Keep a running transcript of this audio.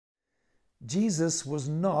Jesus was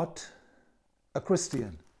not a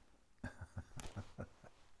Christian.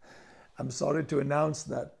 I'm sorry to announce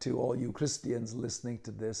that to all you Christians listening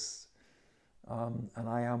to this, and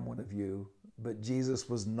I am one of you, but Jesus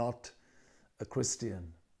was not a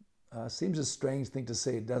Christian. Seems a strange thing to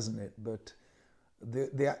say, doesn't it? But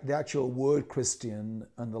the actual word Christian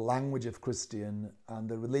and the language of Christian and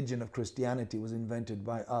the religion of Christianity was invented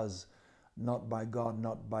by us, not by God,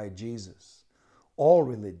 not by Jesus. All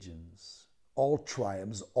religions, all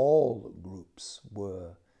tribes, all groups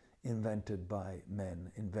were invented by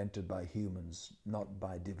men, invented by humans, not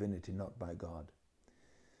by divinity, not by God.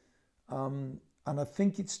 And I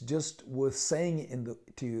think it's just worth saying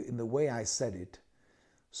it to you in the way I said it,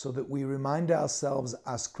 so that we remind ourselves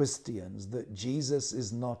as Christians that Jesus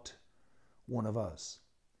is not one of us.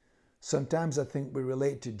 Sometimes I think we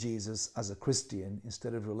relate to Jesus as a Christian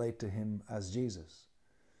instead of relate to him as Jesus.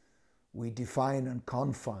 We define and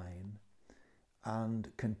confine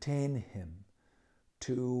and contain him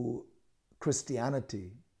to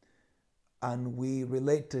Christianity, and we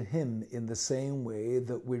relate to him in the same way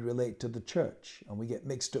that we relate to the church, and we get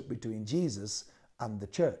mixed up between Jesus and the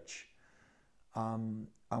church.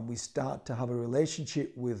 And we start to have a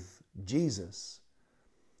relationship with Jesus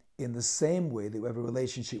in the same way that we have a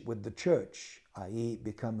relationship with the church, i.e. it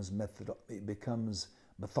becomes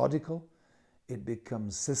methodical, it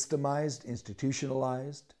becomes systemized,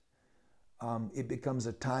 institutionalized, it becomes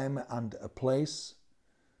a time and a place.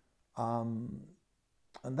 And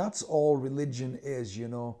that's all religion is, you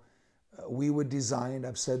know. We were designed,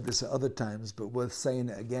 I've said this at other times, but worth saying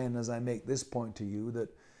it again as I make this point to you, that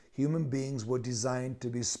human beings were designed to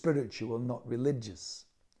be spiritual, not religious.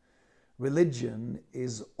 Religion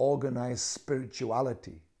is organized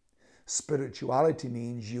spirituality. Spirituality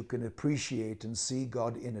means you can appreciate and see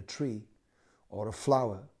God in a tree, or a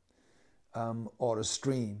flower, or a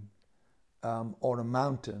stream, or a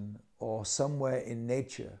mountain, or somewhere in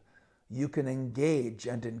nature. You can engage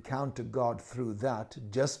and encounter God through that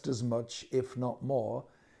just as much, if not more,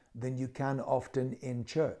 than you can often in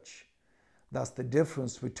church. That's the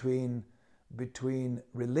difference between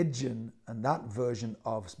religion and that version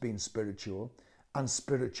of being spiritual and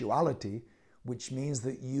spirituality, which means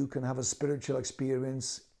that you can have a spiritual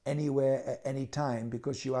experience anywhere at any time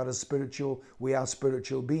because we are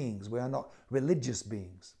spiritual beings. We are not religious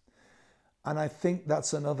beings. And I think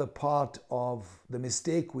that's another part of the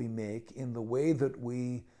mistake we make in the way that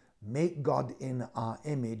we make God in our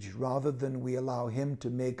image rather than we allow him to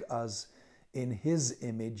make us in his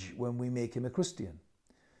image when we make him a Christian,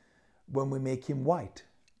 when we make him white,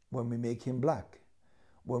 when we make him black,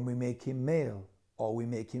 when we make him male or we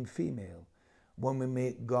make him female, when we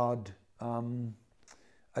make God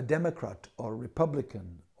a Democrat or a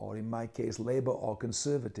Republican, or in my case, Labour or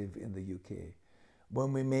Conservative in the UK.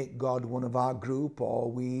 When we make God one of our group or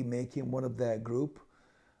we make him one of their group,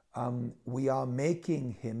 we are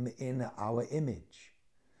making him in our image.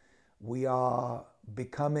 We are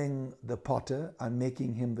becoming the potter and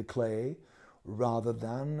making him the clay, rather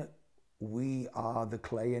than we are the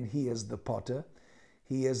clay and he is the potter.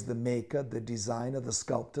 He is the maker, the designer, the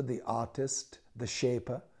sculptor, the artist, the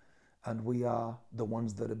shaper, and we are the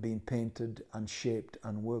ones that are being painted and shaped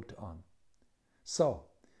and worked on. So,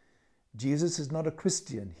 Jesus is not a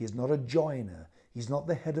Christian. He's not a joiner. He's not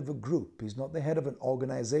the head of a group. He's not the head of an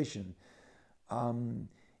organization.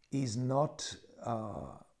 He's not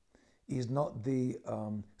the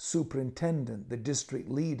superintendent, the district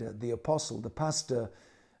leader, the apostle, the pastor.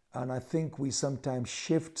 And I think we sometimes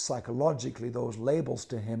shift psychologically those labels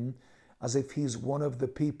to him as if he's one of the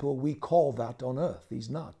people we call that on earth. He's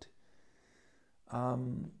not.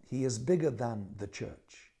 He is bigger than the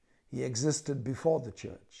church. He existed before the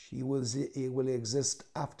church. He will exist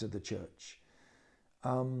after the church.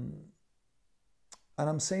 And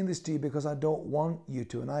I'm saying this to you because I don't want you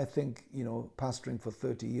to, and I think, you know, pastoring for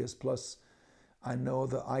 30 years plus, I know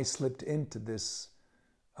that I slipped into this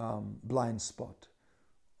blind spot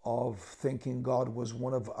of thinking God was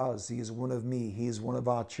one of us. He is one of me. He is one of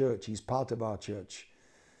our church. He's part of our church.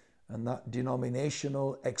 And that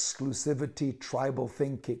denominational exclusivity, tribal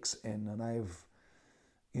thing kicks in. And I've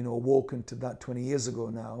woken to that 20 years ago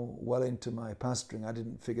now, well into my pastoring. I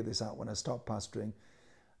didn't figure this out when I stopped pastoring.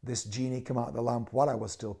 This genie came out of the lamp while I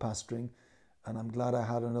was still pastoring. And I'm glad I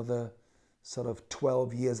had another sort of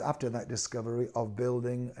 12 years after that discovery of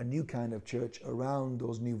building a new kind of church around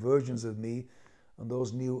those new versions of me and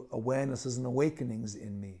those new awarenesses and awakenings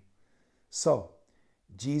in me. So,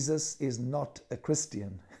 Jesus is not a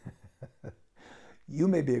Christian. You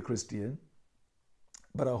may be a Christian,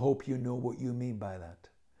 but I hope you know what you mean by that.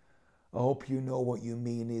 I hope you know what you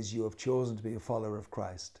mean is you have chosen to be a follower of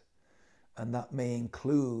Christ. And that may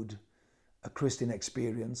include a Christian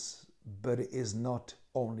experience, but it is not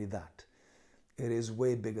only that. It is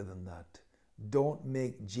way bigger than that. Don't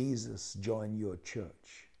make Jesus join your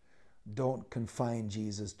church. Don't confine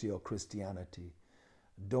Jesus to your Christianity.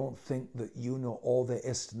 Don't think that you know all there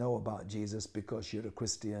is to know about Jesus because you're a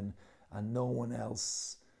Christian and no one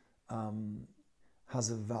else has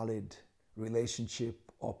a valid relationship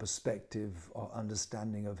or perspective or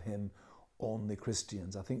understanding of him, only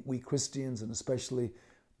Christians. I think we Christians, and especially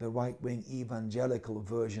the right-wing evangelical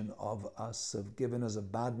version of us, have given us a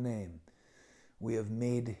bad name. We have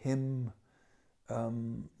made him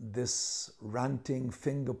this ranting,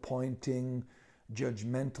 finger-pointing,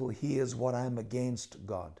 judgmental, here's what I'm against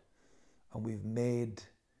God. And we've made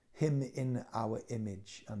him in our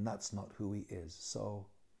image, and that's not who he is. So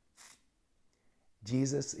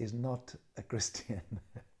Jesus is not a Christian.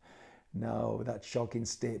 Now, that shocking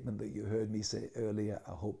statement that you heard me say earlier,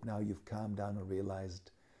 I hope now you've calmed down and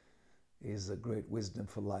realized is a great wisdom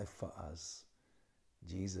for life for us.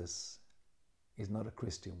 Jesus is not a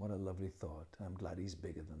Christian. What a lovely thought. I'm glad he's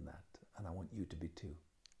bigger than that. And I want you to be too.